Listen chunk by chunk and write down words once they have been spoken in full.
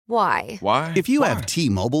Why? Why? If you have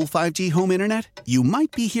T-Mobile 5G home internet, you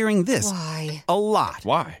might be hearing this Why? a lot.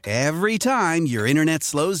 Why? Every time your internet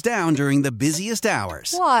slows down during the busiest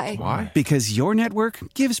hours. Why? Why? Because your network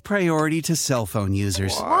gives priority to cell phone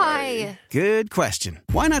users. Why? Good question.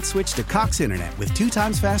 Why not switch to Cox Internet with 2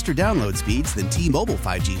 times faster download speeds than T-Mobile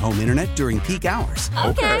 5G home internet during peak hours?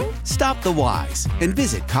 Okay. Stop the whys and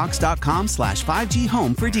visit cox.com/5G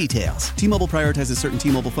home for details. T-Mobile prioritizes certain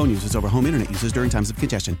T-Mobile phone users over home internet users during times of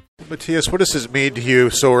congestion. Matthias, what does this mean to you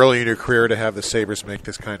so early in your career to have the Sabres make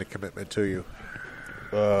this kind of commitment to you?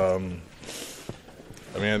 I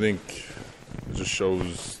think it just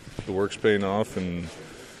shows the work's paying off, and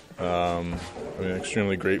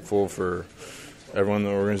extremely grateful for everyone in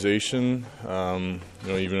the organization.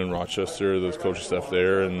 Even in Rochester, those coaching staff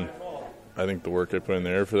there, and I think the work I put in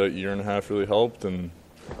there for that year and a half really helped. And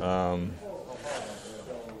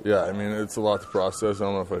it's a lot to process. I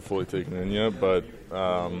don't know if I've fully taken it in yet, but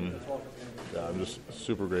I'm just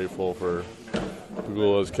super grateful for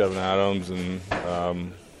Pegulas, Kevin Adams, and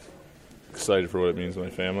excited for what it means to my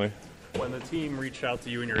family. When the team reached out to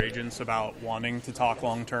you and your agents about wanting to talk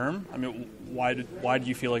long term, why do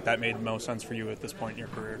you feel like that made the most sense for you at this point in your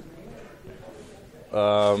career?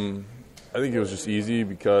 I think it was just easy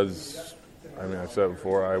because, I've said it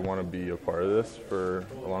before, I want to be a part of this for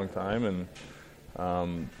a long time, and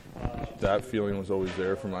that feeling was always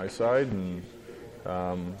there from my side. And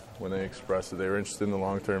when they expressed that they were interested in the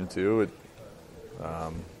long term too, it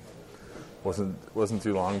wasn't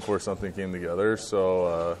too long before something came together.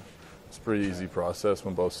 So it's a pretty easy process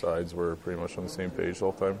when both sides were pretty much on the same page the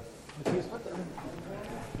whole time.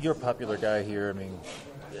 You're a popular guy here.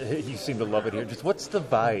 You seem to love it here. Just what's the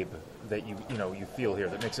vibe that you feel here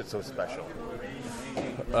that makes it so special?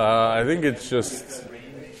 I think it's just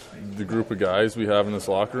the group of guys we have in this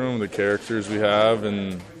locker room, the characters we have,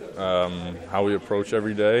 and how we approach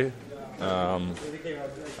every day.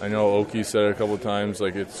 I know Oki said it a couple of times,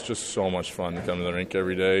 it's just so much fun to come to the rink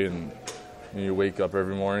every day, and you wake up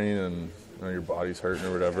every morning and your body's hurting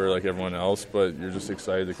or whatever, like everyone else, but you're just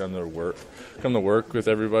excited to come to work with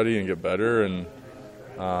everybody and get better. And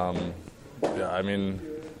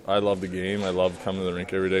I love the game. I love coming to the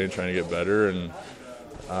rink every day and trying to get better. And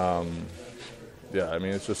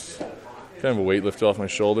it's just kind of a weight lifted off my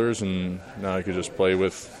shoulders, and now I could just play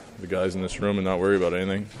with the guys in this room and not worry about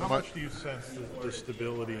anything. How much do you sense the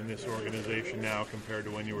stability in this organization now compared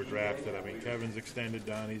to when you were drafted? Kevin's extended,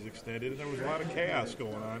 Donnie's extended, and there was a lot of chaos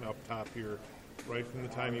going on up top here right from the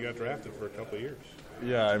time you got drafted for a couple of years.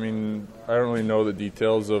 Yeah, I don't really know the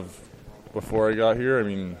details of before I got here.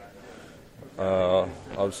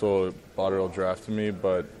 Obviously, Botterill drafted me,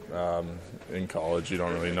 but in college you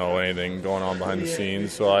don't really know anything going on behind the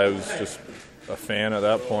scenes, so I was just a fan at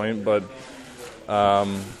that point. But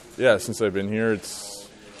since I've been here,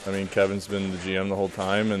 Kevin's been the GM the whole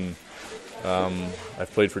time, and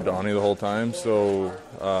I've played for Donnie the whole time, so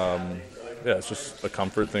it's just a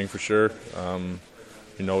comfort thing for sure.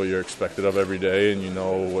 You know what you're expected of every day, and you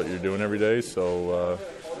know what you're doing every day, so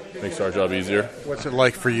it makes our job easier. What's it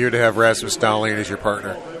like for you to have Rasmus Dahlin as your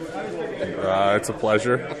partner? It's a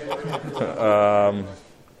pleasure.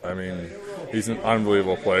 He's an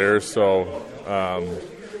unbelievable player, so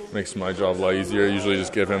makes my job a lot easier. I usually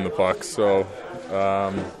just give him the puck. So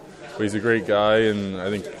but he's a great guy, and I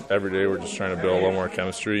think every day we're just trying to build a little more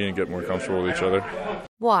chemistry and get more comfortable with each other.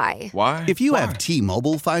 Why? Why? If you have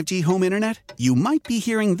T-Mobile 5G home internet, you might be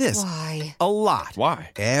hearing this Why? a lot.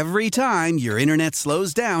 Why? Every time your internet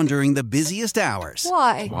slows down during the busiest hours.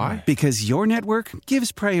 Why? Why? Because your network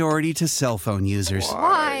gives priority to cell phone users.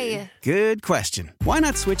 Why? Good question. Why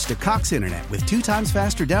not switch to Cox Internet with 2 times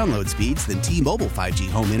faster download speeds than T-Mobile 5G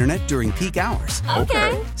home internet during peak hours?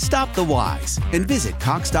 Okay. Stop the whys and visit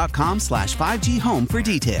cox.com/5G home for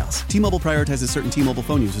details. T-Mobile prioritizes certain T-Mobile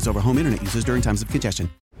phone users over home internet users during times of congestion.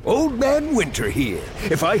 Old Man Winter here.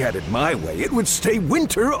 If I had it my way, it would stay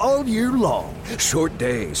winter all year long. Short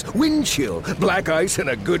days, wind chill, black ice, and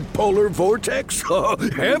a good polar vortex. Oh,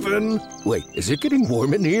 heaven. Wait, is it getting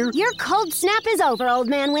warm in here? Your cold snap is over, Old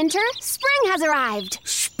Man Winter. Spring has arrived.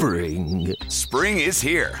 Spring. Spring is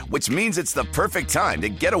here, which means it's the perfect time to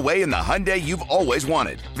get away in the Hyundai you've always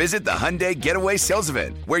wanted. Visit the Hyundai Getaway Sales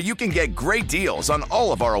Event, where you can get great deals on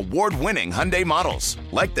all of our award-winning Hyundai models,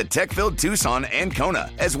 like the tech-filled Tucson and Kona,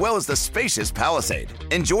 as well as the spacious Palisade.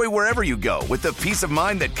 Enjoy wherever you go with the peace of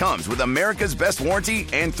mind that comes with America's best warranty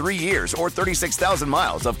and 3 years or 36,000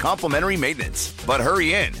 miles of complimentary maintenance. But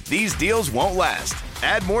hurry in, these deals won't last.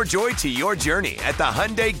 Add more joy to your journey at the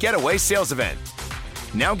Hyundai Getaway Sales Event.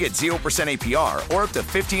 Now get 0% APR or up to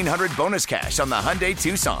 $1,500 bonus cash on the Hyundai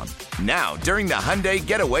Tucson. Now, during the Hyundai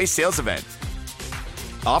Getaway Sales Event.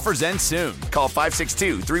 Offers end soon. Call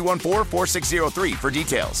 562-314-4603 for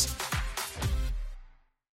details.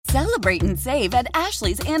 Celebrate and save at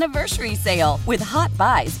Ashley's Anniversary Sale. With Hot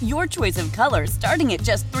Buys, your choice of colors starting at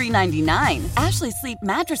just $3.99. Ashley Sleep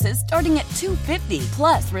mattresses starting at $2.50.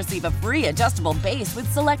 Plus, receive a free adjustable base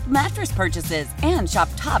with select mattress purchases. And shop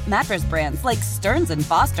top mattress brands like Stearns &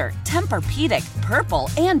 Foster, Tempur-Pedic, Purple,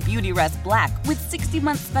 and Beautyrest Black with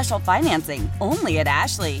 60-month special financing. Only at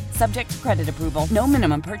Ashley. Subject to credit approval. No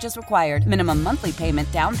minimum purchase required. Minimum monthly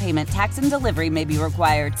payment, down payment, tax, and delivery may be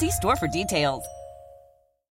required. See store for details.